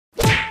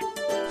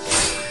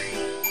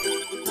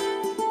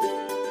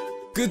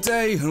Good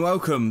day and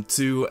welcome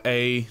to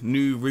a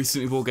new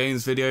recently bought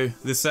games video.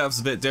 This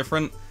setup's a bit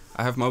different.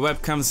 I have my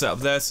webcam set up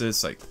there, so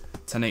it's like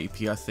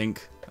 1080p I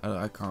think.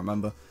 I can't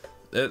remember.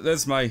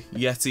 There's my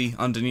Yeti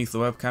underneath the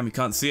webcam. You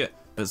can't see it,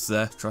 but it's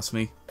there. Trust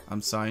me,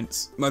 I'm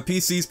science. My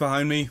PC's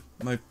behind me.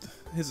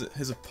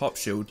 Here's a pop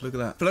shield. Look at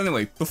that. But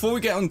anyway, before we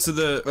get on to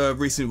the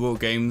recently bought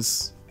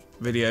games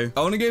video, I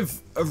want to give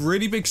a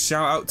really big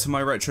shout out to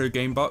my retro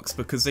game box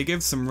because they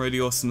give some really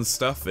awesome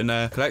stuff in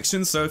their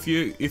collection. So if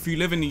you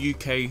live in the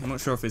UK, I'm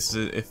not sure if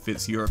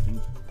it's Europe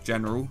in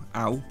general,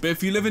 but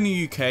if you live in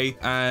the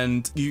UK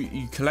and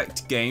you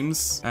collect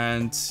games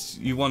and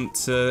you want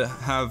to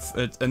have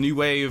a new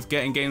way of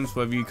getting games,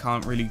 whether you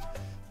can't really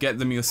get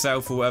them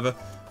yourself or whatever,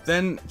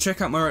 then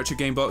check out my retro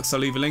game box. I'll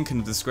leave a link in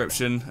the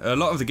description. A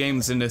lot of the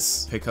games in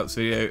this pickups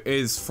video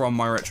is from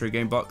my retro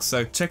game box,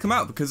 so check them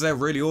out because they're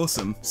really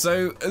awesome.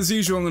 So as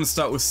usual, I'm going to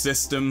start with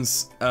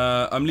systems.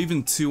 I'm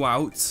leaving two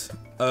out,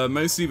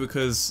 mostly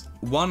because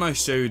one I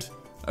showed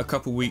a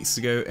couple weeks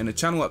ago in a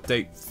channel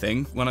update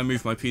thing when I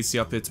moved my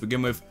PC up here to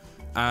begin with,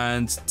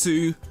 and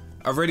two,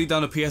 I've already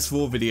done a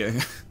PS4 video,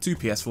 two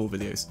PS4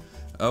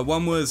 videos.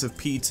 One was of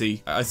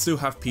PT. I still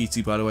have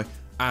PT, by the way.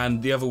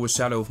 And the other was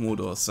Shadow of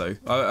Mordor, so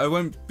I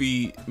won't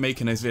be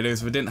making those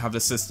videos if I didn't have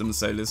the system,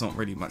 so there's not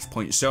really much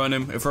point showing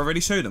them if I already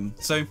showed them,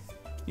 so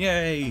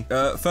yay!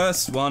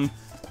 First one,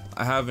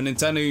 I have a new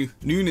Nintendo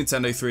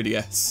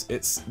 3DS.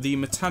 It's the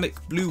metallic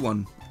blue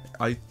one.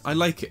 I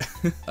like it.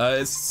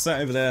 It's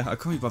sat over there, I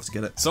can't be bothered to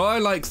get it. So I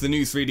like the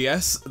new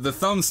 3DS. The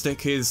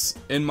thumbstick is,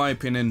 in my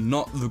opinion,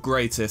 not the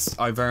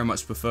greatest. I very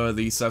much prefer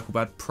the Circle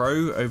Pad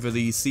Pro over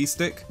the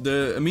C-Stick.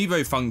 The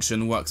Amiibo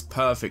function works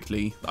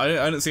perfectly. I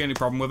don't see any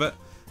problem with it.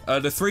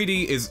 The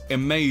 3D is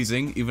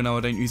amazing, even though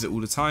I don't use it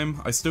all the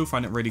time. I still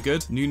find it really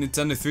good. New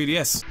Nintendo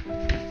 3DS.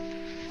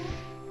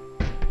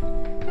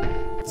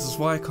 This is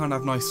why I can't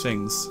have nice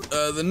things.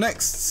 The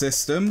next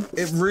system,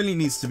 it really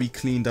needs to be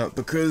cleaned up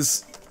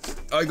because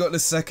I got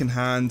this second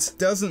hand.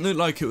 Doesn't look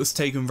like it was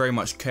taken very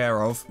much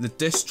care of. The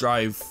disk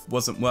drive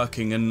wasn't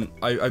working, and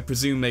I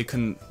presume they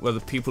couldn't, well, the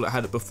people that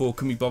had it before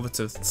couldn't be bothered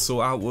to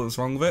sort out what was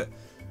wrong with it.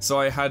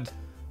 So I had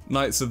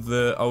Knights of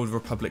the Old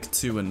Republic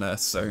 2 in there,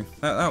 so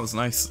that was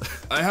nice.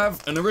 I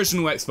have an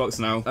original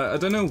Xbox now. I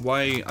don't know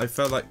why I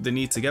felt like the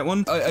need to get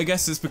one. I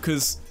guess it's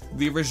because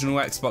the original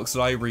Xbox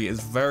library is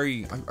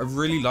I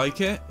really like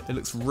it. It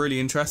looks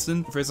really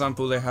interesting. For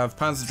example, they have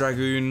Panzer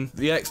Dragoon.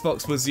 The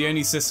Xbox was the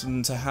only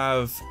system to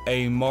have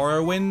a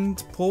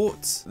Morrowind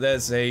port.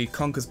 There's a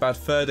Conker's Bad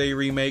Fur Day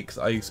remake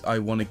that I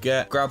want to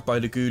get. Grabbed by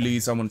the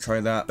Ghoulies, I want to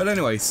try that. But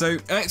anyway, so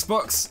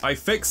Xbox, I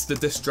fixed the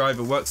disk drive,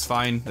 it works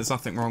fine. There's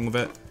nothing wrong with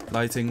it.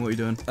 Lighting, what are you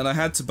doing? And I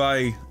had to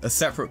buy a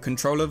separate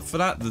controller for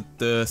that,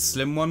 the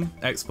slim one,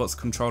 Xbox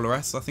Controller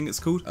S, I think it's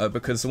called,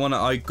 because the one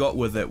that I got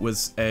with it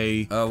was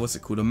a, what's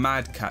it called, a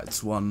Mad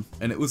Catz one,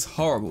 and it was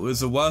horrible. It was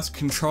the worst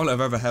controller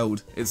I've ever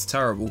held. It's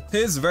terrible.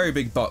 Here's a very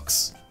big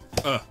box.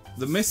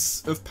 The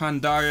Mists of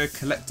Pandaria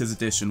Collector's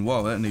Edition.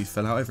 Whoa, that nearly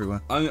fell out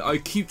everywhere. I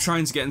keep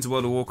trying to get into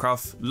World of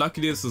Warcraft.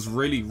 Luckily, this was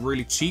really,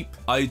 really cheap.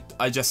 I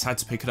just had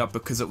to pick it up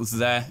because it was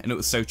there and it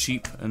was so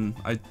cheap, and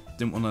I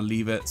didn't want to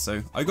leave it,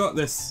 so I got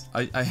this.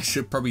 I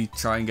should probably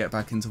try and get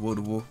back into World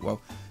of War.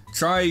 Well,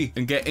 try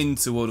and get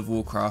into World of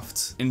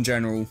Warcraft in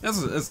general.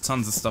 There's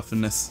tons of stuff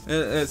in this.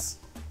 It's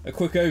a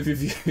quick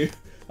overview.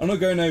 I'm not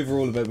going over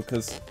all of it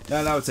because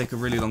that would take a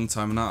really long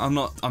time, and I'm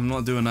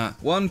not doing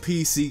that. One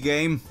PC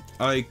game.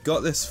 I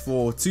got this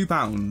for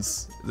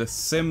 £2. The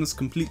Sims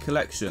Complete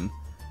Collection.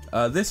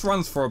 This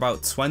runs for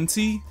about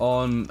 20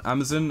 on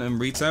Amazon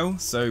and retail,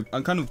 so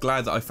I'm kind of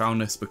glad that I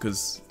found this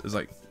because it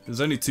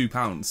was only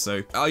 £2,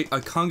 so I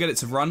can't get it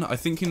to run. I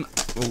think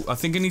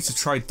I need to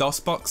try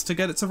DOSBox to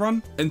get it to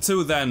run.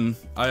 Until then,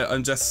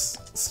 I'm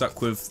just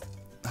stuck with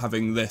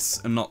having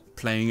this and not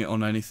playing it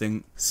on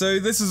anything. So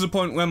this is the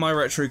point where my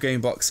retro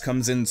game box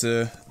comes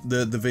into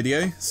the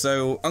video.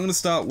 So I'm going to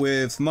start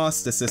with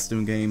Master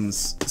System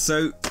games.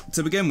 So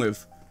to begin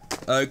with,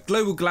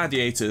 Global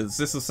Gladiators.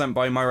 This was sent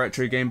by my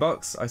retro game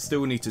box. I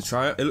still need to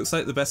try it. It looks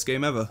like the best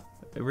game ever.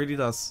 It really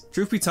does.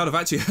 Truth be told, I've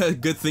actually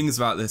heard good things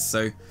about this,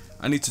 so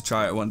I need to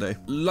try it one day.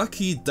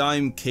 Lucky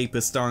Dime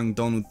Caper starring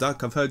Donald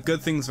Duck. I've heard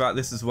good things about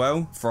this as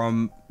well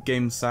from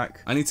GameSack.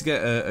 I need to get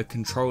a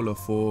controller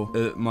for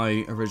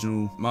my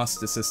original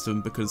Master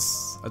System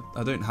because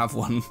I don't have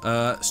one.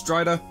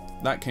 Strider,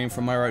 that came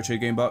from my retro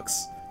game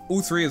box.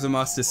 All three of the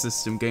Master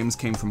System games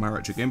came from my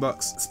retro game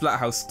box.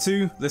 Splatterhouse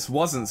 2, this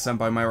wasn't sent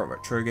by my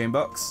retro game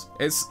box.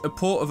 It's a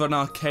port of an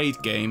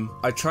arcade game.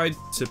 I tried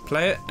to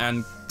play it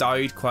and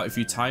died quite a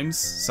few times,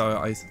 so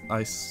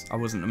I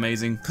wasn't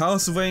amazing.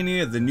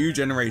 Castlevania, The New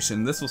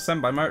Generation. This was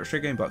sent by my retro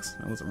game box.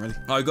 I wasn't really.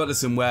 I got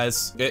this in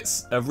Wares.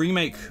 It's a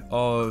remake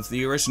of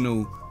the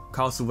original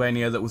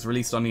Castlevania that was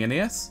released on the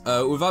NES,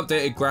 with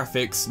updated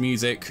graphics,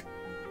 music,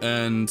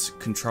 and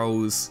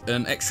controls,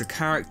 an extra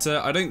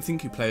character. I don't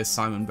think you play as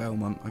Simon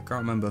Belmont. I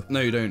can't remember. No,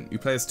 you don't. You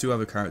play as two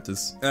other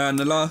characters. And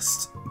the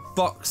last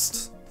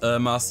boxed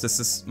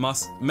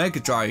Mega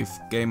Drive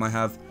game I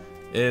have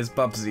is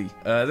Bubsy.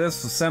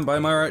 This was sent by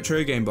my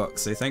retro game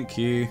box, so thank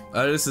you.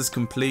 This is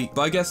complete,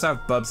 but I guess I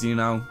have Bubsy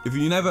now. If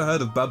you never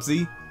heard of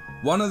Bubsy,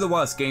 one of the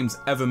worst games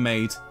ever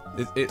made.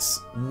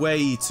 It's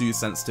way too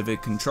sensitive.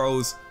 It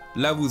controls,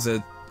 levels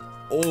are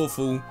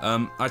awful.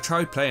 I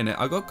tried playing it.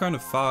 I got kind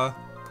of far,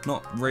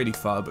 not really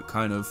far, but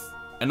kind of,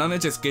 and then I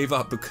just gave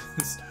up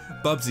because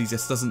Bubsy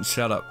just doesn't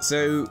shut up.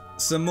 So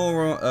some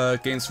more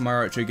games from my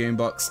retro game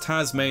box.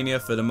 Tasmania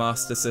for the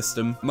Master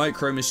System,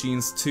 Micro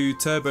Machines 2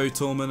 Turbo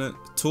Tournament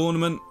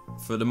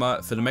for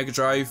the Mega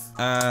Drive,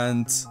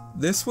 and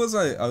this was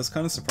I was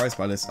kind of surprised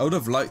by this. I would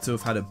have liked to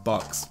have had it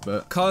boxed,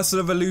 but Castle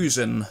of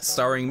Illusion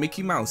starring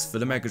Mickey Mouse for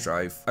the Mega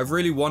Drive. I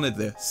really wanted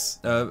this,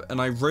 and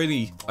I've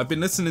been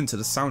listening to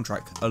the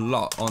soundtrack a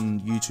lot on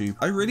YouTube.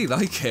 I really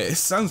like it. It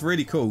sounds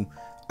really cool.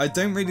 I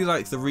don't really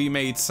like the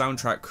remade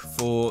soundtrack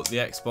for the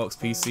Xbox,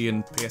 PC,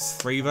 and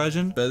PS3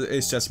 version, but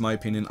it's just my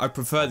opinion. I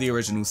prefer the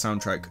original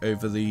soundtrack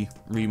over the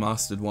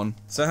remastered one.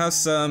 So I have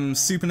some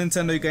Super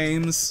Nintendo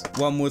games.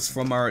 One was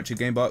from my retro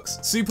game box.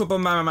 Super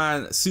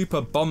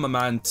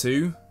Bomberman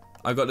 2.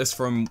 I got this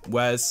from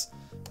Wes.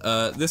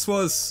 This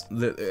was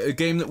a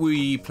game that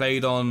we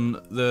played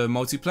on the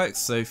multiplex,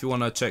 so if you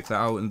want to check that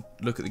out and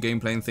look at the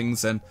gameplay and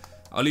things, then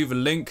I'll leave a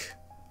link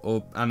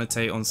or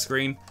annotate on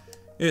screen.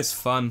 It's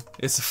fun.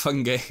 It's a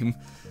fun game.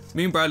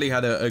 Me and Bradley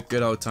had a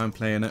good old time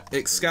playing it.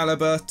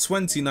 Excalibur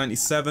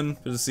 2097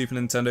 for the Super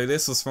Nintendo.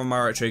 This was from my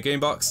retro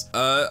game box.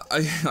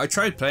 I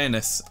tried playing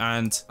this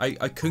and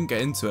I couldn't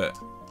get into it.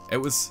 It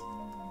was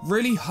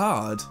really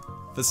hard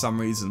for some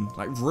reason,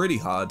 like really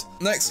hard.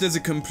 Next is a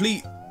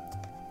complete,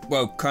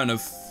 well, kind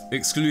of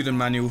excluded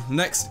manual.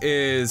 Next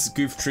is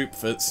Goof Troop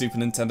for Super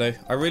Nintendo.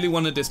 I really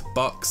wanted this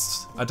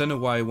boxed. I don't know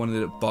why I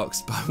wanted it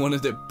boxed, but I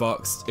wanted it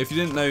boxed. If you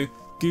didn't know,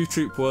 Goof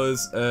Troop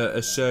was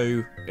a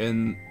show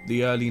in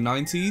the early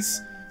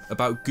 90s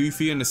about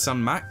Goofy and his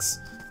son Max,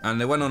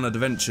 and they went on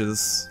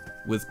adventures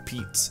with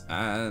Pete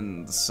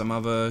and some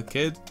other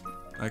kid.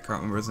 I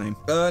can't remember his name.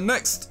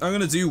 Next, I'm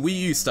gonna do Wii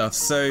U stuff.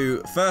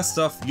 So first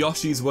off,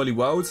 Yoshi's Woolly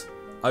World.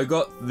 I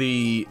got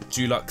the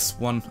Deluxe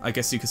one, I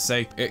guess you could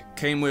say. It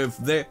came with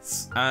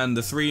this and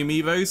the 3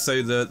 amiibos,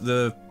 so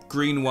the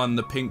green one,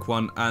 the pink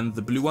one, and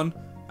the blue one.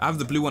 I have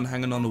the blue one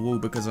hanging on the wall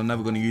because I'm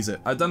never gonna use it.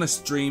 I've done a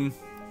stream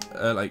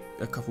like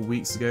a couple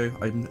weeks ago.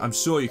 I'm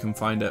sure you can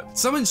find it.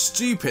 Something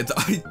stupid that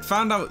I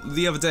found out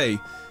the other day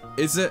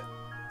is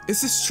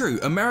this true?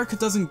 America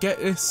doesn't get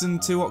this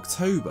until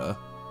October.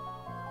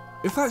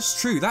 If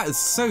that's true, that is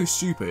so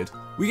stupid.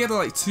 We get it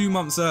like 2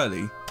 months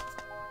early.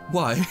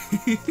 Why?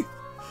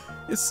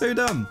 It's so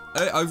dumb.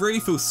 I really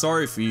feel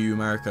sorry for you,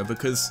 America,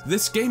 because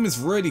this game is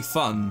really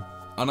fun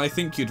and I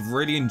think you'd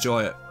really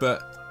enjoy it,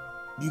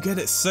 but you get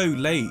it so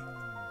late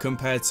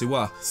compared to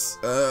us.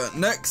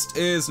 Next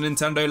is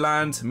Nintendo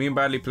Land. Me and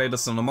Bradley played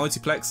this on a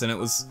multiplex and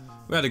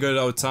we had a good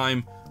old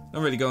time.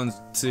 Not really going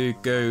to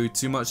go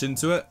too much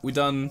into it. We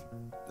done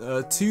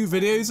 2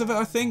 videos of it,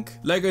 I think.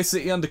 Lego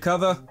City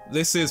Undercover.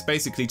 This is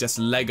basically just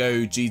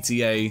Lego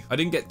GTA. I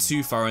didn't get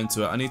too far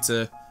into it. I need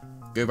to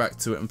go back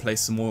to it and play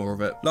some more of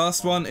it.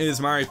 Last one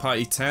is Mario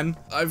Party 10.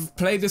 I've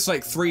played this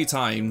like 3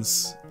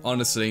 times.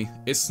 Honestly,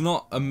 it's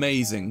not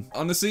amazing.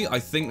 Honestly, I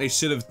think they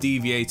should have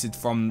deviated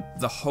from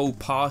the whole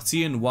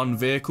party in one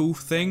vehicle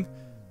thing,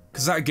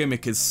 because that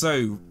gimmick is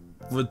so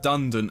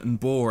redundant and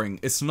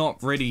boring. It's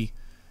not really,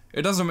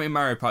 it doesn't make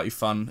Mario Party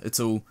fun at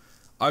all.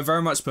 I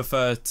very much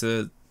prefer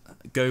to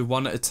go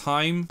one at a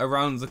time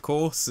around the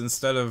course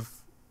instead of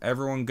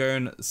everyone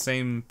going at the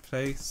same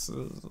place.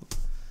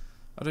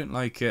 I don't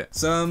like it.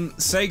 Some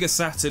Sega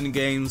Saturn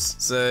games.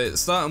 So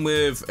starting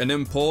with an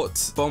import,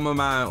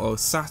 Bomberman, or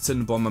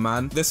Saturn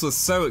Bomberman. This was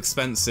so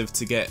expensive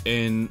to get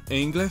in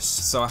English,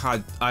 so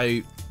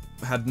I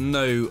had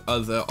no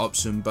other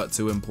option but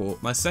to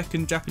import. My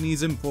second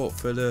Japanese import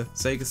for the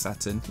Sega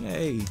Saturn.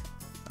 Yay.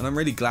 And I'm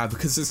really glad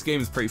because this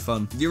game is pretty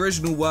fun. The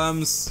original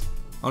Worms.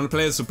 I'm gonna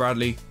play this with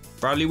Bradley.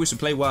 Bradley, we should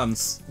play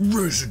Worms.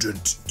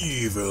 Resident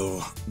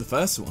Evil. The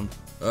first one.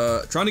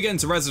 Trying to get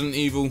into Resident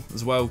Evil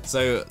as well,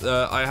 so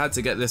I had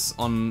to get this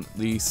on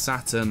the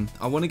Saturn.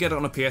 I want to get it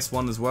on a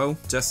PS1 as well,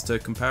 just to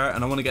compare it,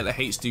 and I want to get the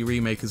HD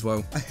remake as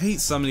well. I hate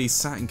some of these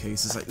Saturn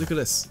cases, like look at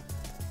this.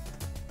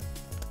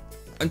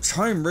 I'm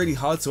trying really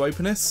hard to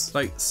open this,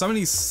 like some of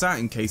these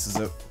Saturn cases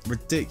are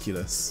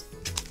ridiculous.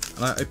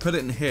 And I put it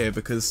in here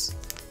because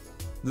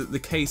the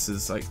case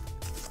is like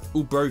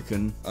all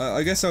broken.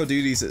 I guess I'll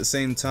do these at the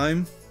same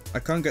time. I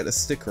can't get the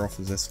sticker off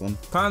of this one.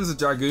 Panzer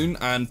Dragoon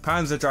and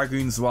Panzer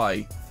Dragoon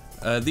Y.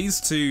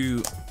 These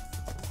two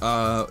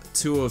are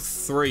 2 of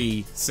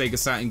 3 Sega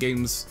Saturn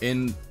games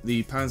in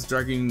the Panzer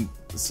Dragoon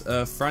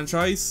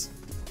franchise.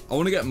 I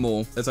want to get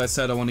more. As I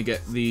said, I want to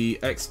get the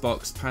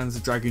Xbox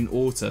Panzer Dragoon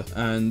Auto,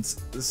 and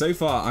so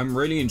far I'm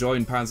really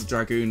enjoying Panzer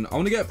Dragoon. I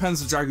want to get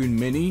Panzer Dragoon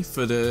Mini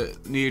for the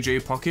Neo Geo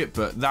Pocket,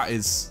 but that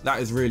is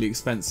really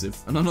expensive,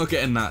 and I'm not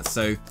getting that,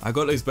 so I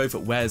got those both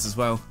at Wares as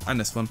well, and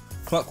this one.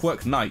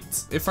 Clockwork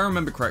Knight. If I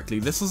remember correctly,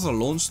 this was a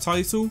launch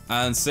title,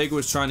 and Sega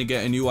was trying to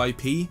get a new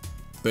IP,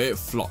 but it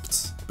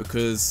flopped,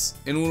 because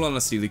in all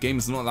honesty, the game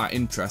is not that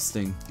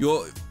interesting.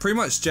 You're pretty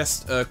much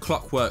just a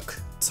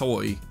clockwork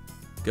toy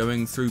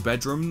going through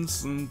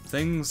bedrooms and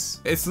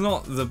things. It's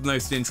not the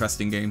most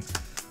interesting game,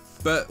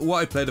 but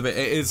what I played of it,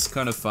 it is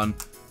kind of fun.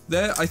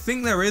 I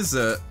think there is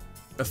a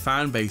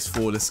fan base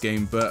for this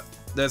game, but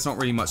there's not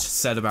really much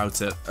said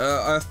about it.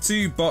 I have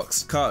 2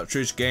 boxed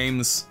cartridge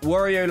games.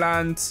 Wario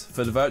Land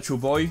for the Virtual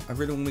Boy. I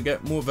really want to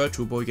get more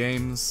Virtual Boy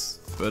games,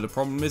 but the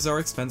problem is they're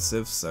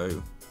expensive,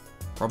 so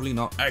probably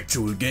not.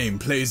 Actual game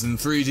plays in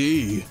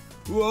 3D.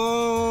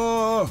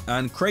 Whoa!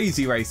 And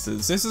Crazy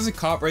Racers. This is a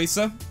kart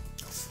racer.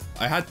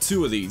 I had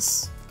 2 of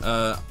these.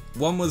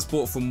 One was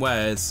bought from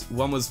Wares.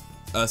 One was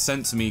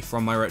sent to me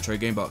from my retro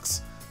game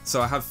box.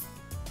 So I have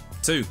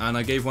 2, and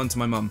I gave one to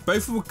my mum.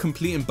 Both were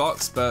complete in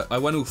box, but I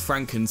went all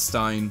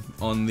Frankenstein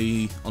on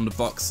the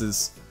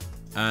boxes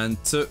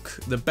and took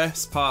the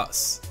best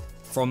parts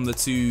from the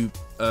 2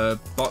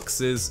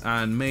 boxes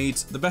and made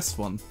the best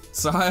one.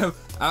 So I have,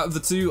 out of the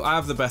 2, I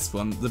have the best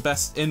one. The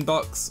best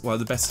in-box, well,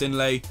 the best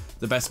inlay,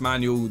 the best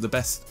manual, the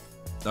best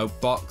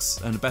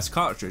box, and the best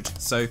cartridge.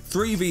 So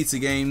 3 Vita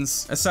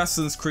games: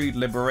 Assassin's Creed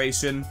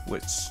Liberation,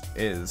 which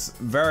is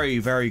very,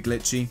 very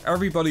glitchy.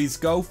 Everybody's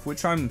Golf,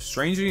 which I'm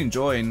strangely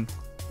enjoying,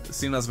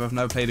 seeing as I've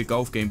never played a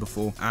golf game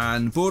before.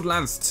 And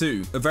Borderlands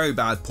 2, a very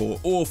bad port.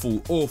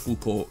 Awful, awful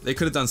port. They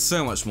could have done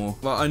so much more.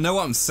 Well, I know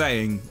what I'm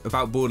saying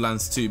about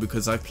Borderlands 2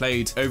 because I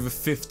played over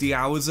 50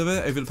 hours of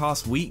it over the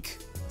past week.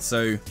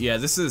 So yeah,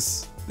 this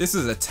is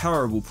a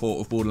terrible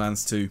port of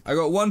Borderlands 2. I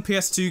got 1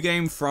 PS2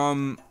 game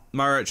from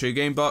my retro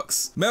game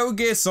box. Metal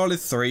Gear Solid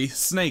 3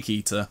 Snake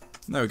Eater.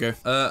 There we go.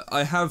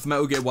 I have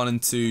Metal Gear 1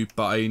 and 2,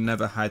 but I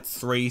never had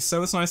 3,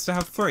 so it's nice to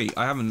have 3.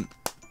 I haven't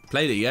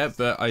played it yet,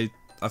 but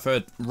I've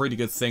heard really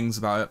good things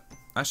about it.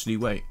 Actually,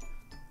 wait.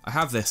 I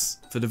have this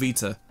for the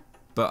Vita,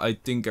 but I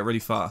didn't get really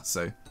far,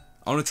 so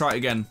I want to try it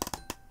again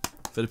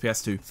for the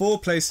PS2. 4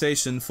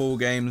 PlayStation 4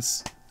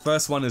 games.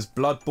 First one is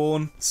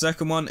Bloodborne.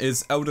 Second one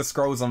is Elder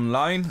Scrolls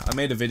Online. I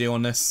made a video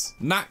on this.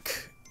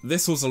 Knack.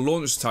 This was a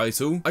launch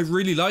title. I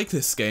really like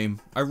this game.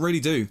 I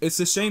really do. It's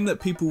a shame that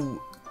people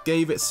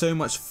gave it so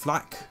much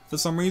flack for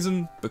some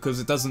reason, because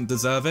it doesn't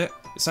deserve it.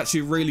 It's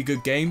actually a really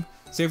good game.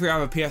 So if you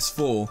have a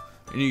PS4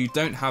 and you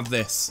don't have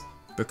this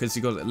because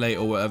you got it late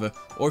or whatever,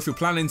 or if you're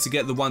planning to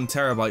get the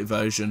 1TB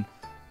version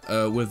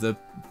with the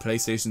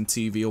PlayStation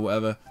TV or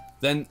whatever,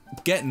 then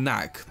get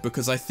Knack,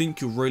 because I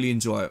think you'll really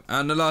enjoy it.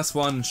 And the last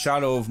one,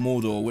 Shadow of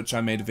Mordor, which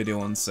I made a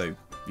video on, so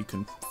you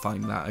can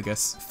find that, I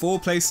guess. 4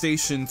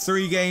 PlayStation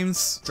 3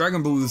 games.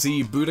 Dragon Ball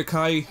Z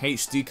Budokai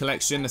HD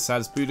Collection. This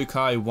has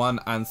Budokai 1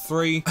 and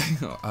 3.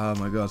 Oh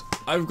my god.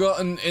 I've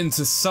gotten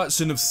into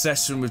such an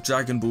obsession with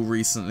Dragon Ball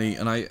recently,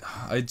 and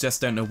I just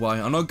don't know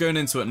why. I'm not going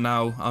into it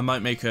now. I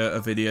might make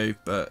a video,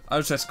 but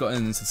I've just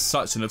gotten into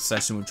such an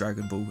obsession with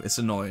Dragon Ball. It's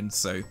annoying.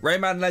 So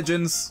Rayman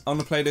Legends. I'm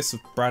gonna play this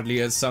with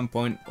Bradley at some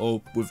point,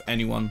 or with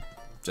anyone,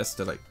 just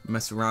to like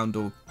mess around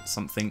or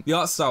something. The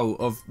art style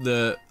of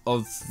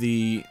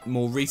the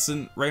more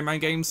recent Rayman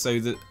games, so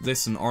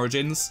this and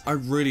Origins, I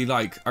really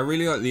like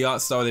the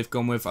art style they've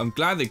gone with. I'm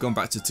glad they've gone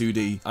back to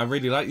 2D. I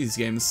really like these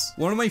games.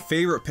 One of my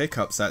favorite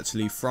pickups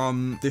actually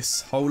from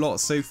this whole lot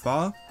so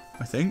far,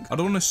 I think. I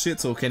don't want to shit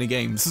talk any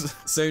games.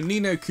 So Ni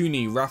no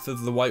Kuni Wrath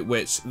of the White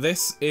Witch.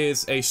 This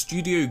is a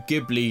Studio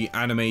Ghibli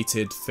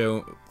animated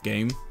film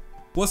game.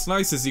 What's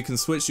nice is you can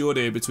switch the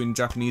audio between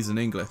Japanese and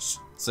English.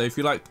 So if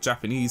you like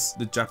Japanese,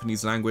 the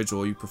Japanese language,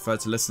 or you prefer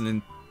to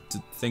listen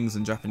to things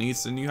in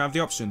Japanese, then you have the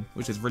option,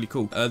 which is really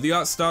cool. The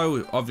art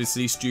style,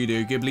 obviously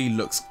Studio Ghibli,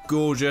 looks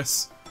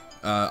gorgeous.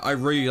 I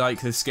really like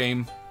this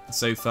game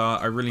so far.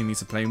 I really need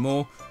to play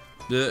more.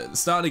 The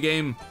start of the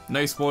game,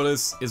 no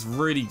spoilers, is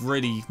really,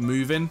 really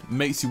moving.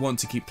 Makes you want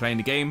to keep playing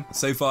the game.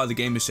 So far, the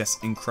game is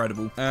just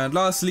incredible. And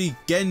lastly,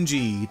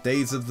 Genji,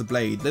 Days of the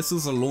Blade. This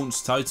was a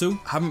launch title.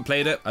 Haven't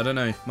played it. I don't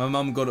know. My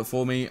mum got it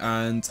for me,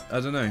 and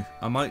I don't know.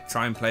 I might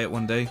try and play it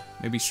one day.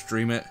 Maybe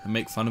stream it and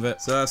make fun of it.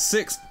 So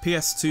 6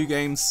 PS2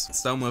 games.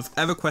 Starting with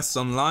EverQuest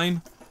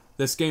Online.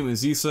 This game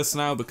is useless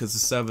now because the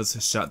servers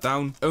have shut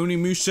down.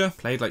 Onimusha,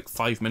 played like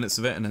 5 minutes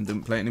of it and then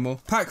didn't play it anymore.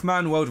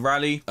 Pac-Man World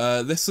Rally.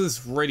 This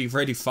is really,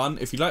 really fun.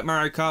 If you like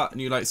Mario Kart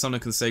and you like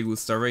Sonic and Sega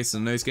All-Star Racing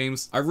and those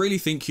games, I really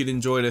think you'd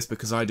enjoy this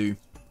because I do.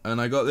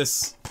 And I got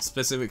this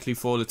specifically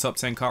for the top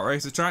 10 kart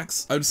racer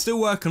tracks. I'm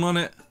still working on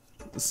it,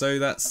 so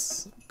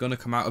that's gonna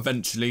come out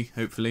eventually,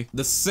 hopefully.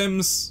 The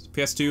Sims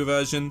PS2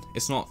 version.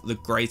 It's not the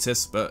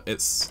greatest, but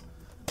it's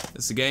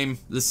a game.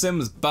 The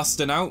Sims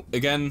busting out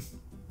again.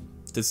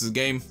 This is a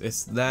game,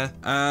 it's there.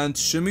 And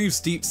Shamu's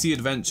Deep Sea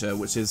Adventure,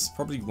 which is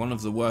probably one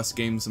of the worst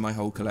games in my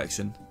whole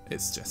collection.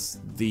 It's just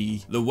the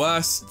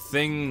worst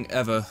thing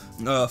ever.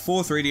 4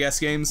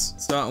 3DS games,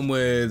 starting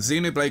with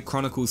Xenoblade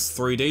Chronicles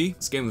 3D.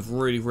 This game was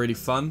really, really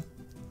fun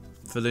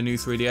for the new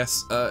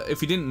 3DS.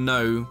 If you didn't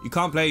know, you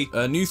can't play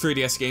new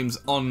 3DS games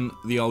on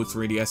the old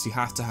 3DS. You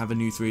have to have a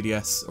new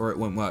 3DS or it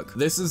won't work.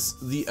 This is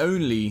the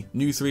only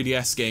new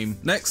 3DS game.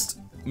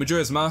 Next,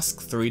 Majora's Mask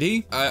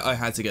 3D. I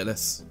had to get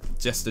this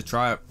just to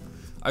try it.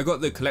 I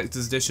got the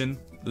collector's edition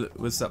that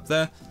was up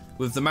there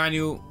with the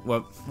manual,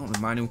 well, not the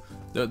manual,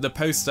 the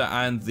poster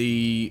and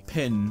the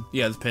pin.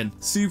 Yeah, the pin.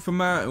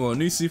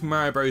 New Super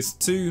Mario Bros.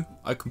 2.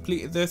 I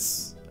completed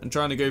this and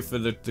trying to go for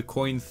the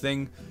coin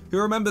thing. Who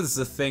remembers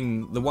the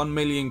thing, the 1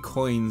 million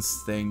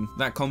coins thing,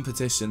 that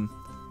competition?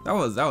 That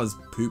was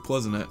poop,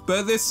 wasn't it?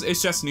 But this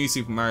is just new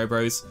Super Mario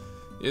Bros.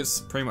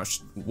 It's pretty much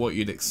what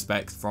you'd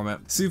expect from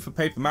it. Super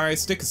Paper Mario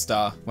Sticker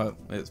Star. Well,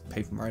 it's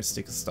Paper Mario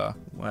Sticker Star,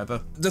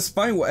 whatever.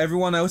 Despite what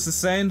everyone else is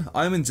saying,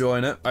 I'm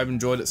enjoying it. I've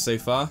enjoyed it so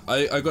far.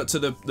 I got to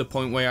the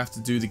point where you have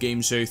to do the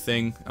game show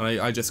thing, and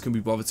I just couldn't be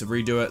bothered to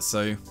redo it,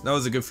 so that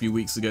was a good few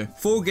weeks ago.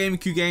 4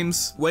 GameCube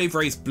games. Wave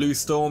Race Blue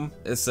Storm.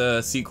 It's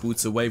a sequel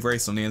to Wave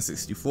Race on the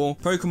N64.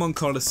 Pokemon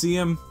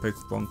Coliseum.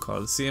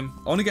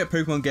 I want to get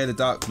Pokemon Gate of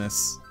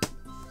Darkness,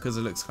 because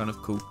it looks kind of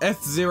cool.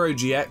 F-Zero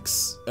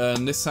GX,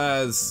 and this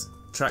has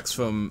tracks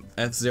from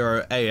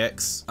F-Zero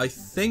AX. I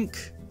think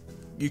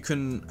you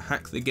can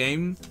hack the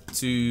game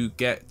to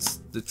get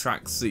the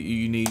tracks that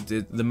you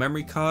needed the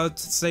memory card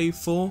to save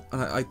for.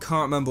 And I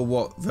can't remember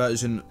what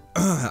version.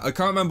 I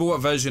can't remember what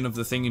version of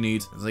the thing you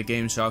need. It's like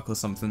Game Shark or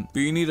something.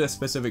 But you need a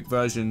specific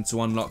version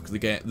to unlock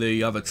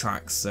the other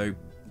tracks. So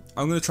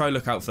I'm gonna try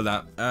look out for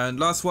that. And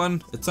last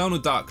one, Eternal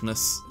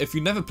Darkness. If you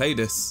never played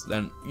this,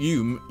 then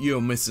you're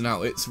missing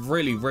out. It's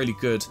really, really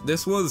good.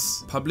 This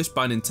was published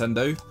by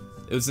Nintendo.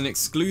 It was an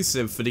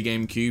exclusive for the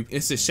GameCube.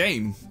 It's a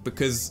shame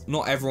because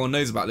not everyone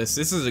knows about this.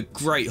 This is a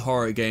great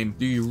horror game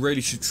you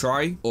really should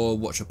try or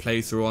watch a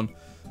playthrough on,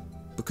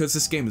 because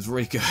this game is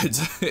really good.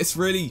 It's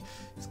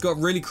got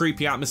really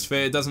creepy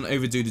atmosphere. It doesn't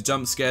overdo the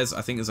jump scares.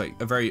 I think there's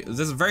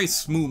a very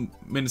small,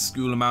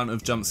 minuscule amount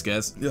of jump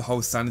scares. The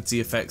whole sanity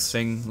effects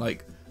thing,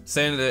 like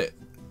saying that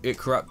it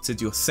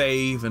corrupted your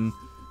save and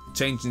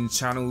changing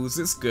channels.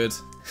 It's good.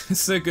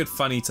 It's a good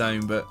funny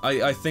time, but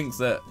I think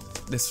that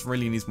this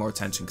really needs more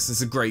attention because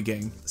it's a great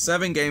game.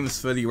 7 games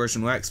for the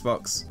original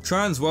Xbox.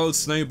 Trans World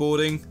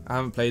Snowboarding. I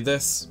haven't played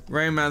this.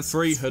 Rayman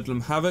 3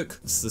 Hoodlum Havoc.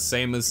 It's the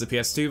same as the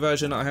PS2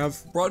 version I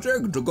have.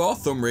 Project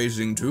Gotham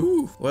Racing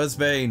 2. Where's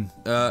Bane?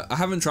 I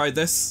haven't tried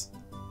this.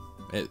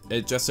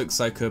 It just looks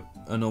like a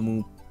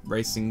normal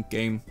racing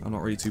game. I'm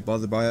not really too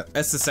bothered by it.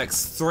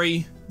 SSX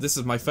 3. This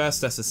is my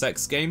first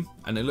SSX game,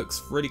 and it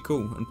looks really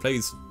cool and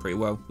plays pretty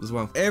well as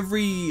well.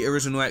 Every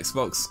original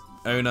Xbox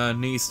owner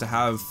needs to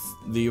have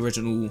the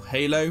original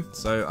Halo,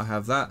 so I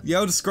have that. The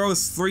Elder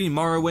Scrolls 3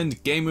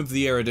 Morrowind Game of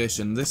the Year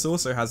Edition. This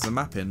also has the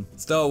map in.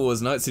 Star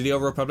Wars Knights of the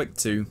Old Republic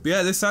 2. But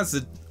yeah, this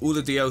has all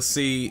the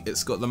DLC.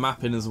 It's got the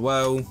map in as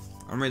well.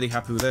 I'm really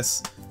happy with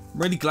this.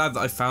 I'm really glad that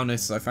I found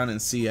this. I found it in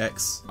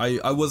CX.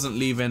 I wasn't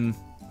leaving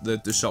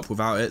the shop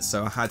without it,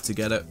 so I had to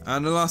get it.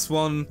 And the last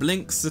one,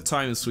 Blinks the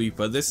Time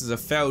Sweeper. This is a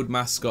failed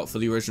mascot for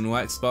the original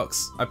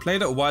Xbox. I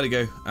played it a while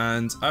ago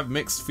and I have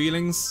mixed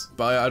feelings,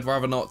 but I'd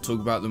rather not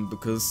talk about them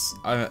because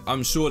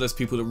I'm sure there's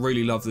people that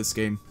really love this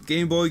game.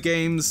 Game Boy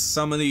games,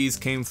 some of these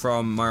came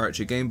from my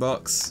Retro Game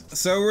Box.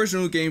 So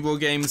original Game Boy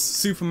games,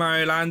 Super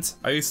Mario Land.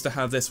 I used to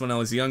have this when I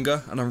was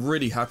younger and I'm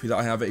really happy that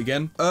I have it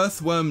again.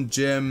 Earthworm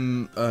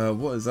Jim,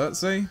 what does that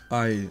say?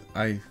 I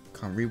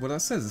can't read what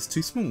that says, it's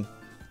too small.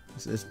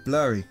 It's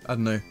blurry. I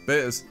don't know. But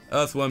it's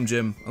Earthworm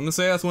Jim. I'm gonna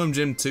say Earthworm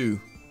Jim 2.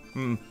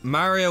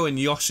 Mario and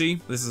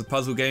Yoshi. This is a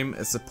puzzle game.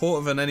 It's a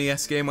port of an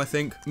NES game, I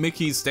think.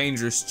 Mickey's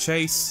Dangerous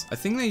Chase. I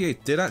think they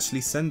did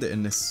actually send it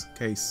in this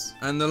case.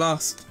 And the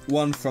last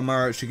one from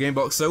my Retro Game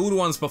Box. So all the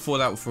ones before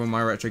that were from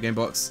my Retro Game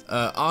Box.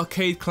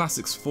 Arcade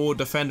Classics 4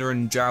 Defender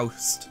and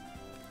Joust.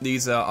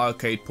 These are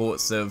arcade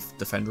ports of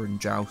Defender and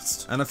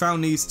Joust. And I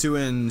found these 2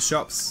 in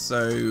shops.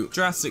 So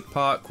Jurassic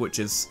Park, which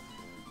is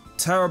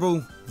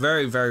terrible.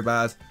 Very, very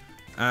bad.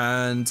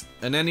 And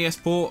an NES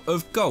port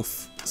of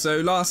Golf. So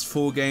last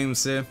 4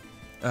 games here.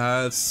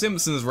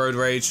 Simpsons Road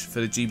Rage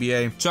for the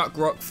GBA. Chuck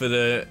Rock for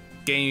the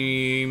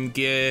Game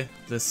Gear,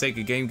 the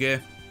Sega Game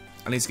Gear.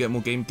 I need to get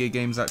more Game Gear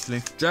games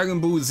actually. Dragon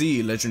Ball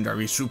Z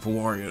Legendary Super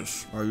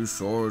Warriors. Are you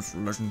sure it's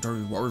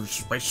Legendary Warriors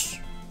Space?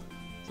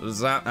 So there's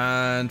that.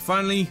 And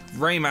finally,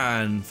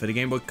 Rayman for the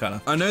Game Boy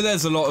Color. I know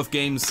there's a lot of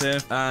games here,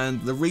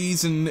 and the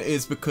reason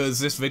is because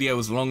this video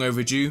was long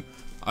overdue.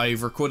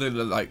 I've recorded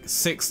it like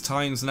 6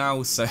 times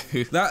now, so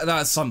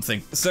that's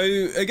something. So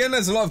again,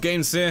 there's a lot of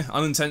games here,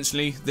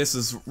 unintentionally. This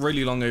is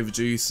really long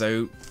overdue,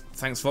 so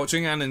thanks for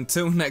watching, and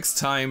until next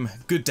time,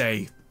 good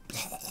day.